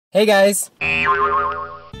Hey guys!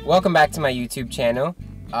 Welcome back to my YouTube channel.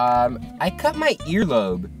 I cut my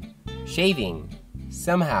earlobe shaving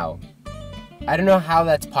somehow. I don't know how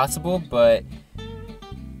that's possible, but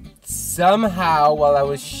somehow while I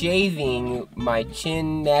was shaving my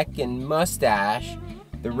chin, neck, and mustache,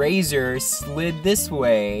 the razor slid this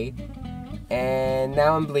way and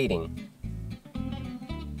now I'm bleeding.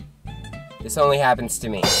 This only happens to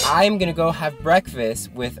me. I'm gonna go have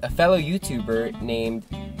breakfast with a fellow YouTuber named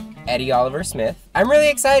Eddie Oliver Smith. I'm really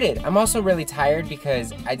excited. I'm also really tired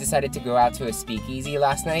because I decided to go out to a speakeasy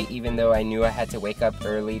last night, even though I knew I had to wake up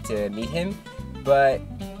early to meet him. But,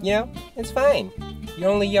 you know, it's fine.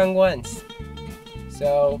 You're only young once.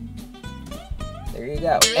 So, there you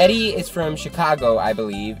go. Eddie is from Chicago, I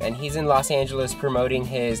believe, and he's in Los Angeles promoting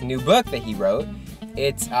his new book that he wrote.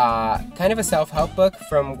 It's kind of a self-help book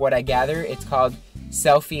from what I gather. It's called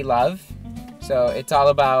Selfie Love. So it's all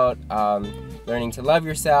about learning to love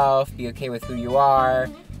yourself, be okay with who you are,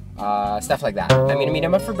 stuff like that. I'm gonna meet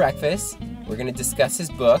him up for breakfast. We're gonna discuss his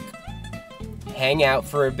book, hang out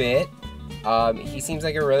for a bit. He seems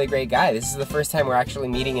like a really great guy. This is the first time we're actually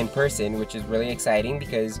meeting in person, which is really exciting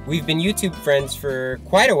because we've been YouTube friends for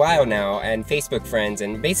quite a while now, and Facebook friends,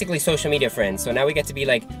 and basically social media friends. So now we get to be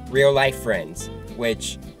like real life friends,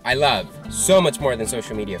 which I love so much more than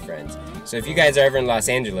social media friends. So if you guys are ever in Los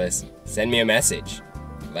Angeles, send me a message.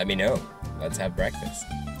 Let me know. Let's have breakfast.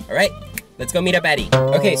 All right, let's go meet up Eddie.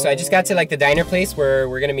 Okay, so I just got to like the diner place where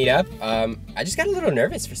we're gonna meet up. I just got a little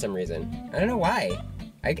nervous for some reason. I don't know why.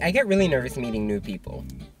 I get really nervous meeting new people.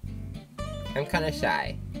 I'm kind of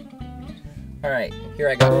shy. All right, here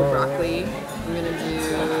I go. Broccoli. I'm gonna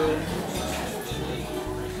do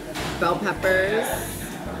bell peppers.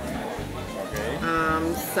 Okay.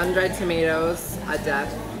 Sun-dried tomatoes, a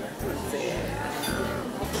depth. Let's see.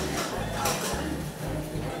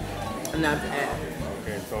 And that's it.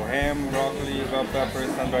 Okay, so ham, broccoli, bell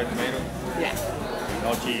peppers, sun-dried tomatoes. Yeah.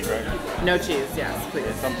 No cheese, right? No cheese, yes, please.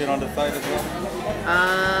 Okay, something on the side as well?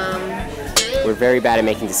 We're very bad at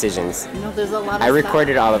making decisions. No, there's a lot of I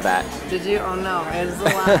recorded stuff. all of that. Did you? Oh no, it's a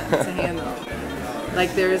lot to handle.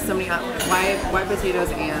 Like there's so many white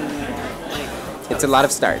potatoes and like toast. It's a lot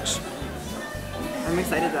of starch. I'm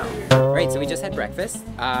excited though. All right, so we just had breakfast.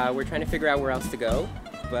 We're trying to figure out where else to go,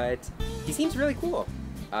 but he seems really cool.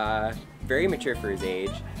 Very mature for his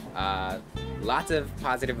age. Lots of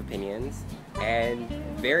positive opinions, and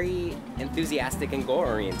very enthusiastic and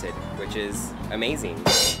goal-oriented, which is amazing.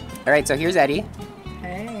 All right, so here's Eddie.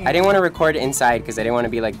 Hey. I didn't want to record inside because I didn't want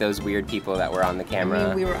to be like those weird people that were on the camera. I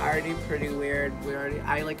mean, we were already pretty weird.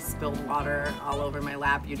 I like spilled water all over my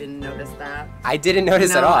lap. You didn't notice that? I didn't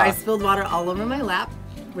notice at all. I spilled water all over my lap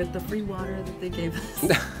with the free water that they gave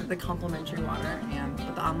us, the complimentary water,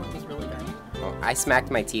 but the omelet was really good. Well, I smacked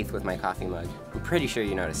my teeth with my coffee mug. I'm pretty sure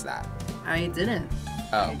you noticed that. I didn't.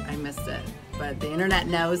 Oh. I missed it. But the internet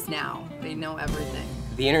knows now. They know everything.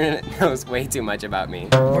 The internet knows way too much about me.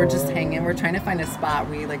 We're just hanging. We're trying to find a spot.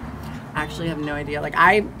 We actually have no idea.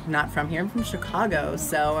 I'm not from here. I'm from Chicago,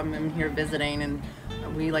 so I'm here visiting, and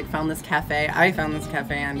we found this cafe. I found this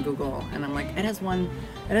cafe on Google, and I'm like, it has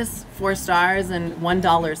 4 stars and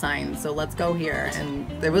 $1 sign, so let's go here.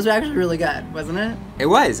 And it was actually really good, wasn't it? It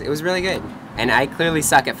was really good. And I clearly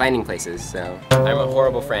suck at finding places, so I'm a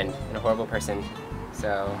horrible friend and a horrible person.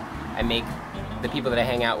 So I make the people that I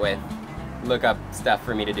hang out with look up stuff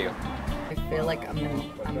for me to do. I feel like I'm in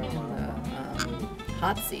the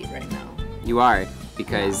hot seat right now. You are,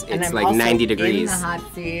 because And it's I'm like also 90 degrees. in the hot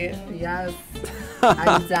seat, yes.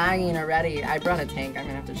 I'm dying already. I brought a tank. I'm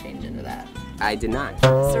gonna have to change into that. I did not.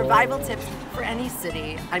 Survival tips for any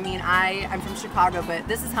city. I mean, I'm from Chicago, but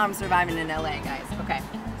this is how I'm surviving in LA, guys. Okay,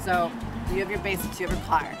 so you have your basics, you have your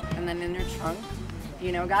car, and then in your trunk,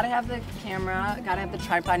 you know, gotta have the camera, gotta have the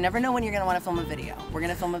tripod. Never know when you're gonna want to film a video. We're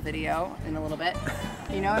gonna film a video in a little bit.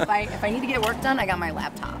 You know, if I need to get work done, I got my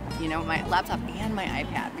laptop. You know, my laptop and my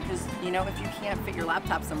iPad, because you know, if you can't fit your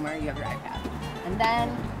laptop somewhere, you have your iPad. And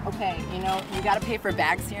then, okay, you know, you gotta pay for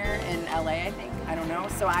bags here in LA, I think. I don't know.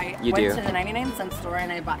 So I went to the 99-cent store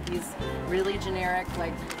and I bought these really generic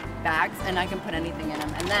bags, and I can put anything in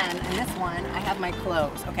them. And then in this one, I have my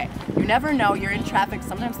clothes. Okay, you never know. You're in traffic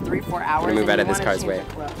sometimes 3-4 hours. I'm gonna move out of this car's way.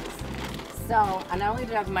 So I not only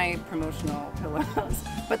do I have my promotional pillows,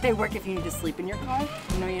 but they work if you need to sleep in your car.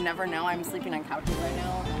 You know, you never know. I'm sleeping on couches right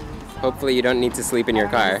now. So Hopefully you don't need to sleep in your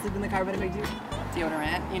car. Sleep in the car, but if I do,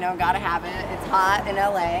 deodorant. You know, gotta have it. It's hot in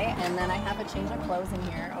LA, and then I have a change of clothes in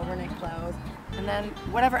here, overnight clothes, and then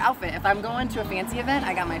whatever outfit. If I'm going to a fancy event,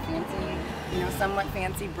 I got my fancy, you know, somewhat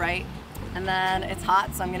fancy, bright And then it's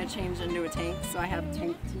hot, so I'm gonna change into a tank. So I have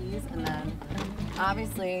tank tees, and then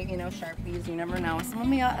obviously, you know, Sharpies, you never know. Someone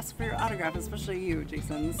may ask for your autograph, especially you,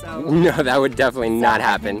 Jason, so. No, that would definitely not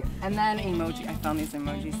happen. And then emoji, I found these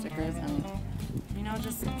emoji stickers, and you know,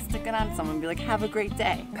 just stick it on someone, be like, have a great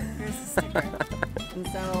day. Here's a sticker. And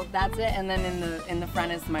so that's it, and then in the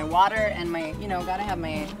front is my water and my, you know, gotta have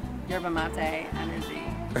my yerba mate energy.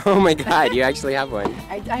 Oh my god, you actually have one.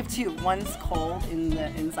 I have two. One's cold in the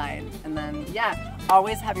inside, and then, yeah,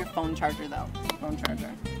 always have your phone charger though. Phone charger.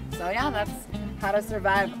 So yeah, that's how to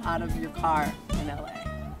survive out of your car in LA.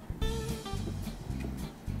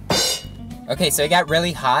 Okay, so it got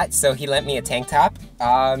really hot, so he lent me a tank top.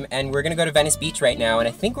 And we're gonna go to Venice Beach right now, and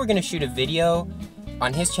I think we're gonna shoot a video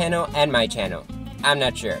on his channel and my channel. I'm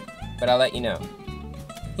not sure, but I'll let you know.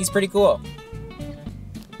 He's pretty cool.